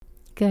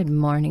Good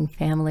morning,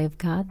 family of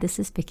God. This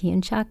is Vicki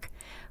and Chuck.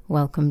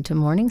 Welcome to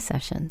Morning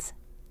Sessions.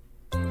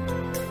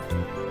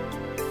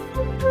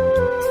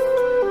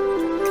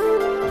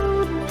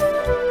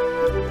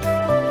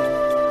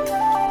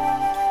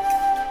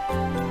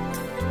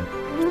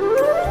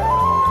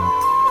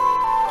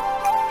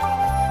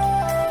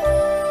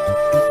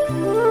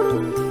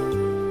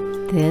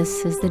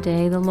 This is the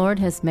day the Lord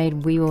has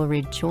made. We will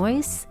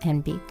rejoice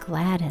and be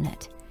glad in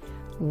it.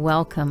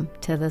 Welcome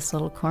to this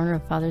little corner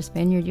of Father's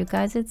Vineyard, you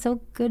guys. It's so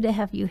good to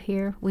have you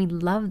here. We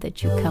love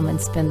that you come and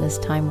spend this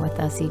time with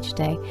us each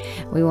day.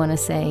 We want to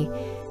say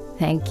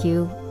thank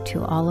you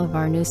to all of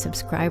our new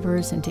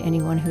subscribers and to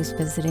anyone who's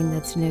visiting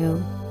that's new.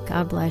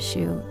 God bless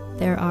you.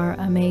 There are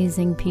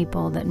amazing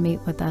people that meet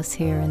with us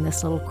here in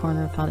this little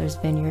corner of Father's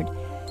Vineyard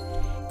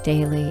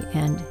daily,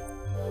 and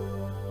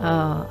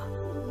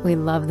we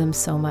love them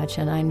so much,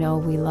 and I know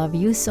we love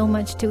you so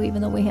much too,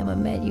 even though we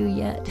haven't met you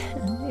yet.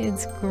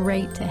 It's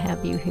great to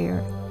have you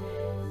here.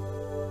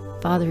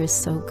 Father is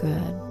so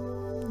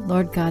good.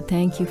 Lord God,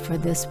 thank you for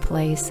this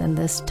place and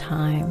this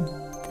time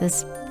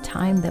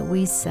that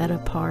we set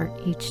apart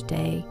each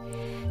day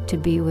to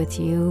be with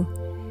you,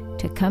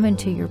 to come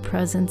into your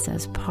presence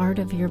as part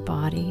of your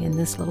body in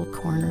this little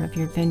corner of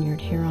your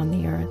vineyard here on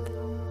the earth.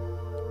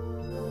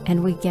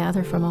 And we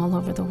gather from all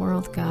over the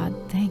world, God.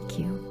 Thank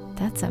you.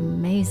 That's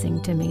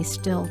amazing to me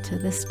still to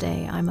this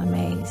day. I'm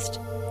amazed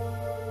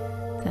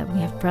that we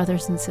have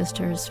brothers and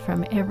sisters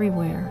from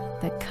everywhere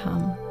that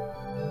come.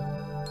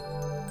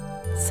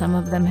 Some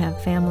of them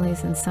have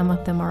families and some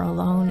of them are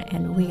alone,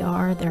 and we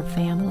are their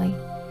family.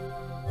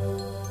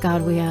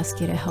 God, we ask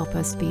you to help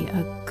us be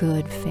a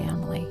good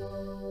family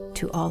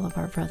to all of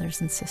our brothers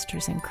and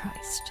sisters in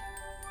Christ.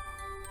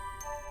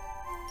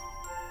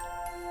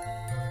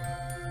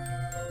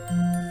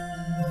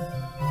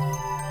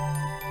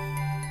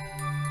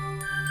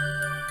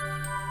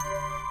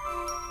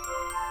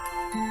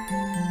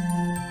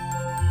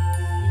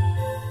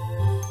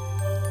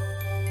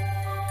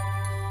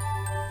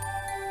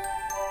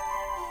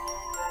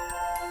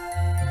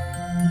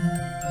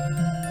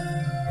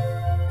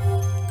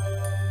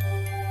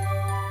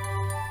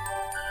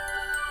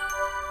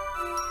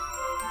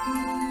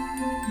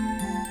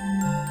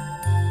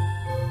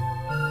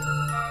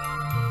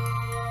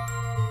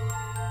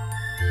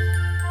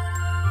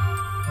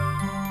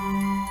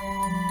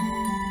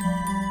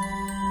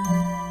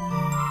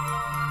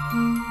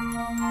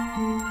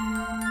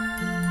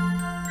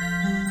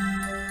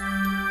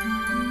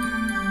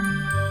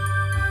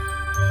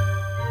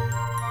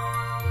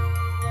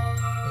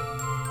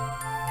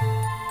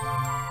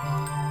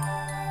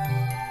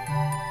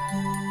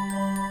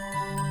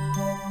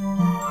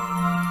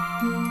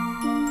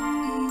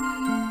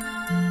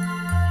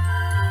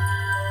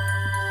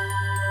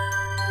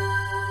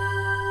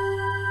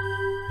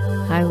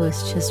 I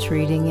was just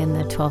reading in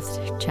the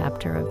 12th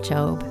chapter of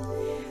Job,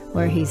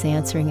 where he's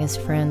answering his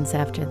friends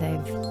after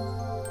they've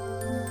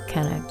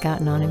kind of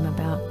gotten on him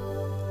about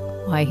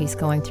why he's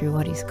going through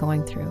what he's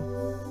going through.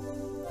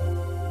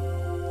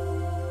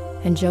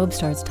 And Job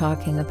starts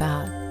talking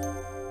about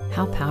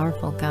how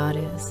powerful God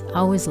is. I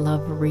always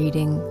love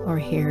reading or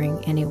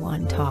hearing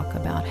anyone talk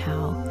about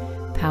how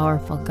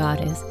powerful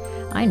God is.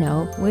 I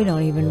know we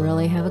don't even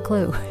really have a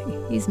clue.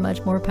 He's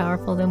much more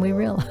powerful than we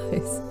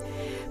realize.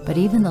 But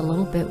even the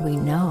little bit we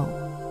know,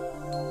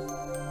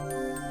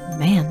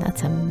 man,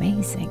 that's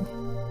amazing.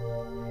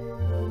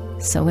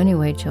 So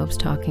anyway, Job's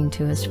talking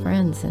to his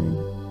friends,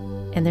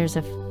 and there's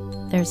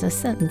a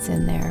sentence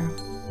in there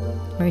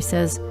where he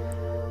says,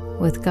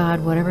 with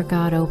God, whatever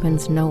God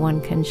opens, no one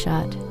can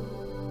shut.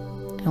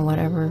 And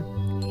whatever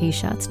he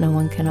shuts, no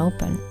one can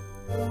open.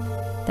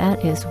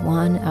 That is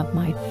one of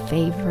my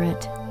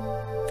favorite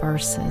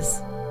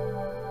verses.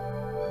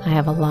 I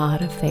have a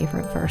lot of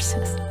favorite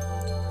verses.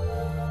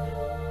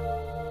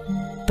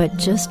 But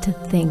just to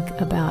think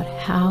about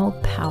how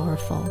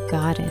powerful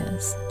God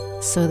is,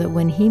 so that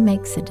when he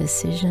makes a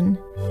decision,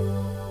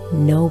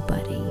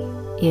 nobody,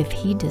 if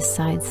he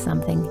decides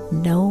something,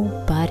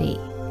 nobody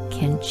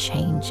can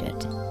change it.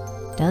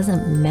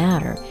 Doesn't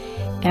matter.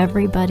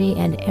 Everybody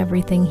and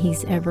everything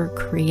he's ever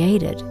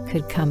created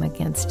could come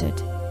against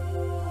it,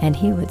 and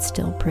he would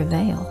still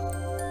prevail.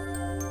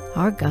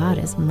 Our God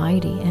is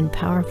mighty and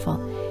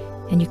powerful.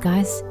 And you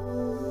guys,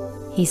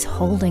 he's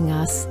holding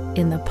us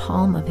in the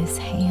palm of his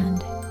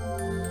hand.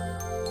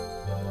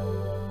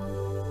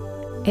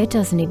 It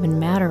doesn't even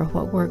matter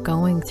what we're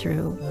going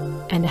through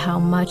and how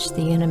much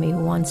the enemy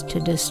wants to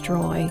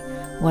destroy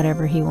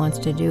whatever he wants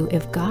to do.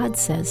 If God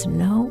says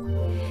no,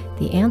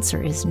 the answer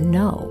is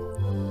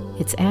no.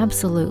 It's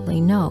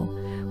absolutely no.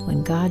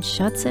 When God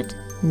shuts it,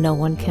 no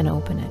one can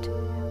open it.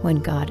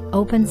 When God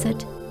opens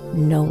it,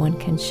 no one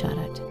can shut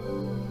it.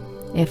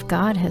 If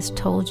God has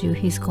told you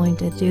he's going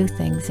to do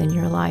things in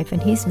your life,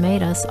 and he's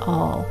made us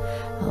all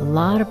a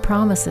lot of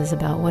promises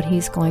about what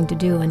he's going to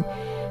do,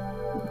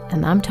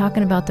 and I'm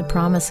talking about the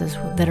promises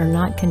that are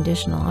not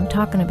conditional. I'm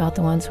talking about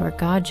the ones where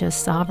God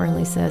just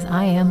sovereignly says,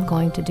 I am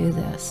going to do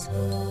this.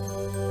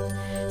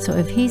 So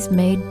if he's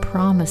made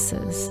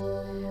promises,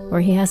 where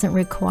He hasn't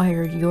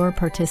required your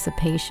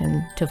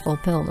participation to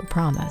fulfill the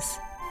promise,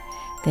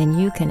 then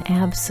you can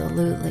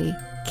absolutely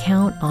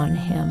count on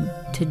Him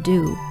to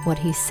do what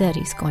He said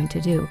He's going to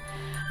do.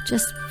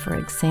 Just for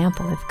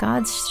example, if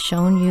God's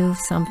shown you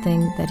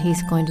something that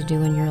He's going to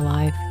do in your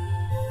life,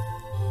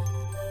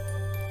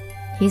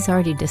 He's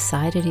already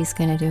decided He's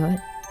going to do it,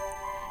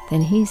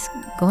 then He's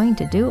going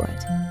to do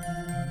it.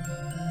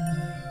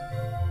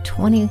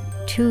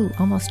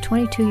 Almost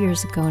 22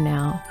 years ago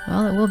now,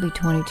 well, it will be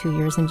 22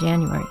 years in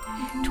January.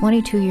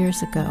 22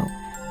 years ago,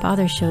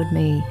 Father showed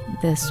me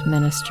this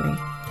ministry,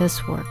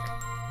 this work.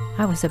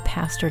 I was a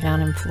pastor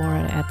down in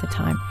Florida at the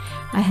time.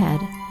 I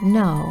had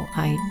no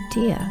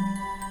idea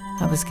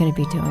I was going to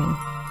be doing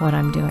what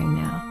I'm doing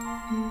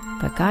now.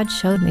 But God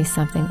showed me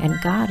something, and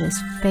God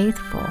is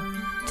faithful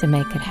to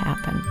make it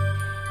happen.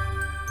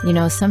 You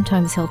know,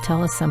 sometimes He'll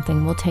tell us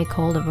something, we'll take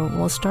hold of it,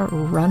 we'll start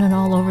running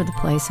all over the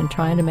place and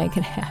trying to make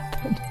it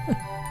happen.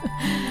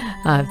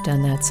 I've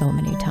done that so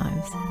many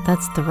times.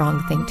 That's the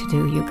wrong thing to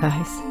do, you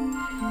guys.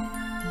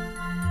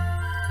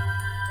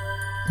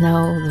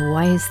 No, the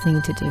wise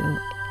thing to do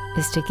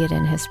is to get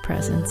in His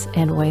presence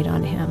and wait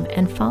on Him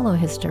and follow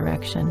His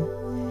direction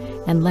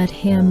and let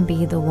Him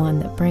be the one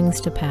that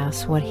brings to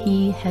pass what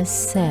He has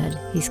said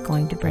He's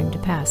going to bring to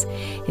pass.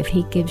 If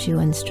He gives you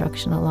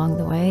instruction along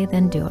the way,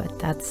 then do it.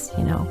 That's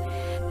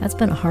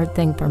been a hard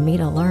thing for me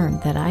to learn,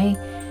 that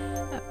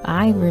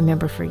I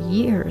remember for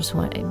years,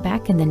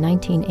 back in the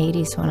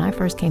 1980s when I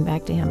first came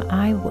back to Him,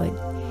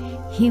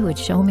 He would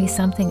show me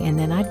something and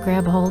then I'd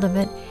grab hold of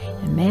it,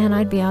 and man,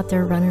 I'd be out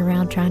there running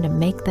around trying to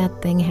make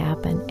that thing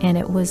happen, and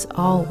it was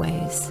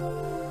always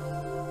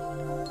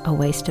a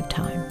waste of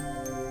time.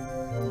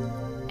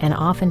 And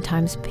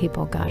oftentimes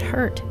people got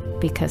hurt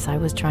because I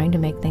was trying to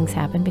make things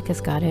happen because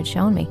God had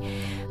shown me.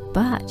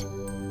 But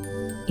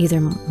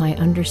either my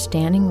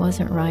understanding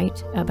wasn't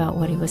right about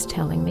what He was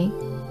telling me,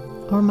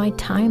 or my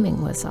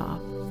timing was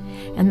off.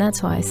 And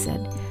that's why I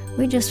said,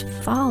 we just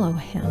follow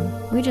Him.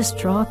 We just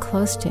draw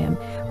close to Him.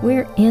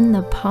 We're in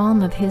the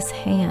palm of His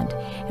hand,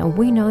 and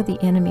we know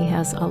the enemy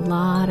has a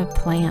lot of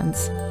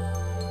plans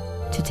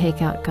to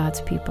take out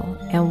God's people.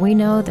 And we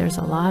know there's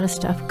a lot of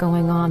stuff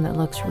going on that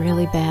looks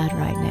really bad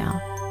right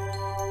now.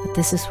 But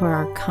this is where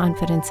our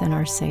confidence in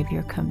our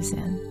Savior comes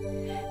in.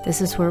 This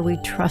is where we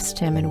trust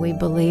Him and we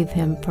believe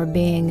Him for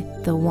being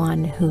the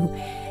one who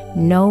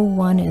no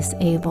one is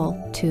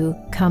able to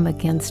come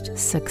against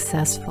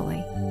successfully.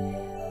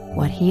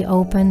 What He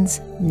opens,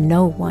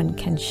 no one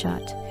can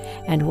shut.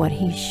 And what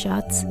He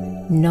shuts,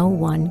 no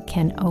one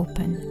can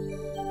open.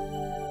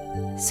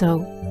 So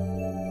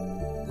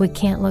we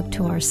can't look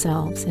to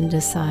ourselves and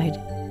decide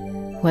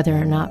whether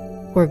or not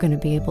we're going to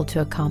be able to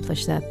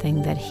accomplish that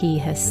thing that He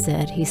has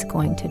said He's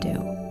going to do.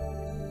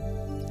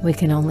 We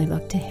can only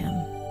look to Him.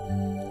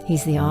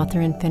 He's the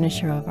author and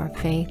finisher of our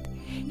faith.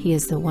 He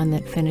is the one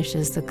that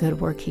finishes the good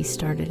work He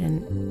started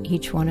in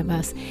each one of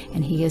us,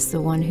 and He is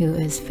the one who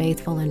is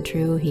faithful and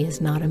true. He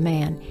is not a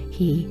man.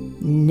 He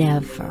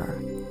never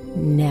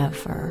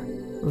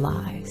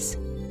lies.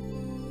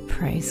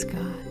 Praise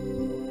God.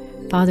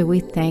 Father, we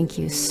thank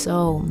You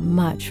so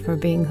much for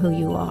being who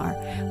You are.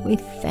 We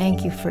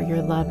thank You for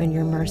Your love and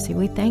Your mercy.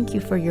 We thank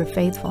You for Your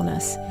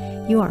faithfulness.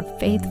 You are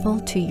faithful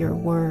to Your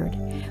word.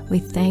 We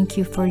thank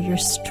You for Your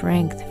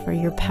strength, for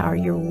Your power,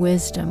 Your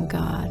wisdom,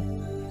 God.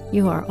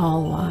 You are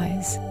all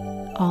wise,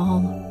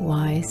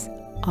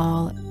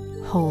 all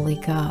holy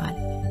God.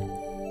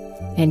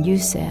 And You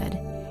said,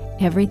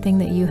 everything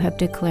that You have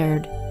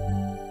declared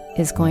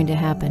is going to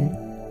happen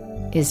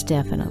is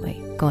definitely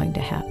going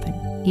to happen,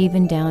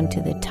 even down to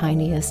the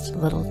tiniest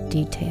little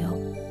detail.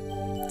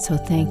 So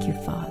thank You,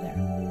 Father.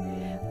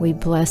 We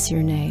bless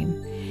Your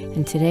name.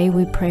 And today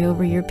we pray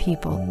over Your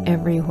people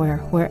everywhere,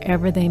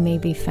 wherever they may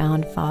be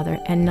found, Father,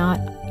 and not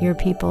Your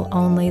people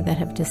only that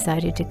have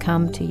decided to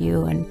come to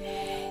You and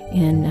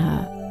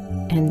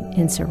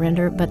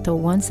surrender, but the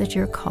ones that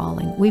You're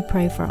calling. We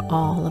pray for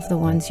all of the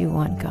ones You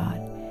want, God.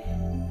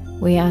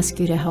 We ask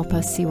You to help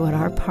us see what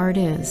our part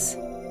is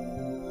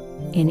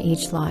in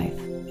each life,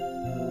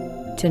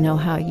 to know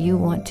how You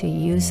want to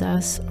use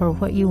us or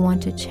what You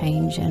want to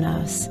change in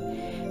us,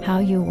 how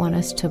You want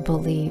us to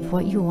believe,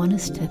 what You want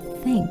us to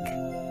think.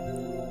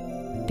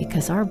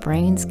 Because our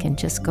brains can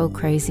just go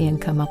crazy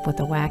and come up with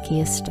the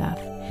wackiest stuff,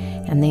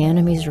 and the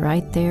enemy's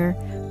right there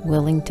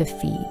willing to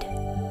feed.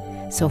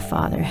 So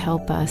Father,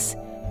 help us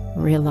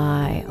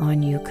rely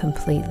on You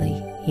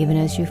completely, even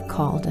as You've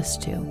called us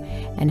to,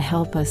 and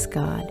help us,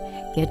 God,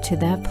 get to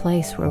that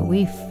place where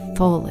we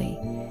fully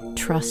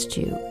trust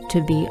You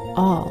to be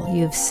all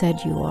You've said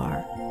You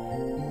are,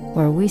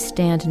 where we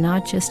stand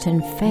not just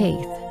in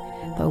faith,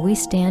 but we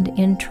stand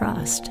in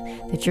trust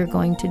that You're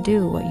going to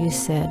do what You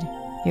said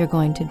You're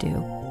going to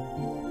do.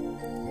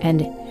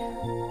 And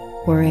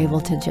we're able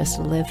to just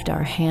lift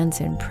our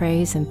hands in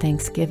praise and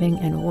thanksgiving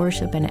and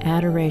worship and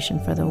adoration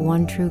for the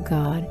one true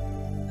God,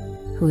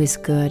 who is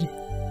good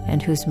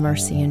and whose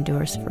mercy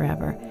endures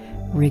forever,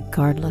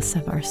 regardless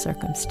of our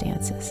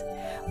circumstances.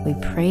 We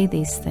pray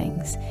these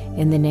things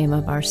in the name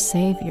of our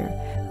Savior,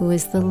 who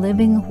is the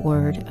living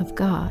Word of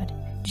God,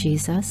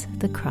 Jesus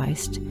the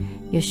Christ,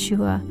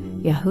 Yeshua,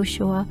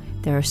 Yahushua.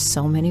 There are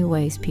so many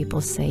ways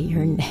people say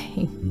your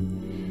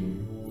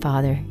name.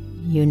 Father,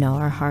 you know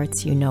our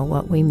hearts, you know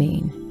what we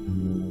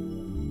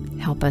mean.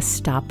 Help us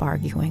stop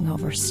arguing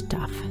over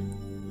stuff.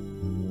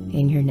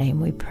 In your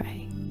name we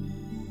pray.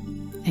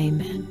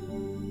 Amen.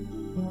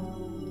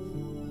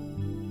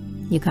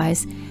 You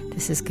guys,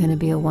 this is going to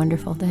be a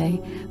wonderful day.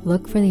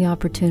 Look for the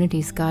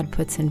opportunities God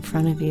puts in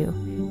front of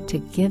you to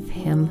give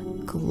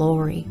Him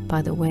glory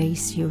by the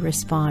ways you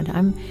respond.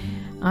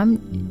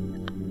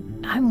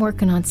 I'm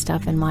working on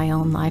stuff in my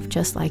own life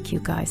just like you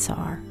guys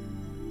are.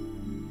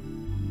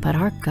 But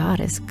our God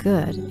is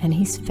good and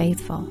He's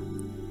faithful.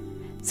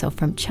 So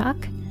from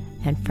Chuck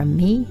and from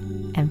me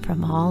and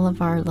from all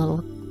of our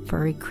little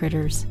furry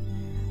critters,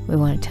 we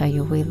want to tell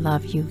you we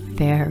love you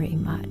very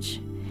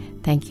much.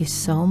 Thank you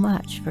so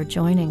much for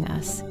joining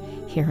us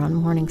here on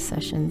Morning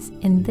Sessions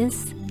in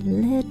this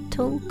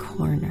little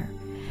corner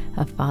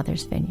of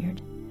Father's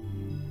Vineyard.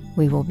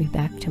 We will be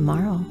back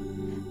tomorrow,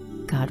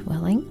 God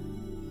willing.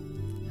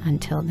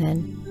 Until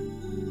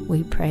then,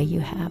 we pray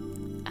you have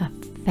a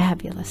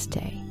fabulous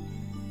day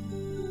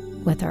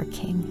with our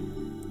King.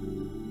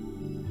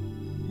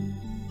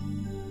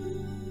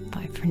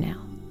 Bye for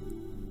now.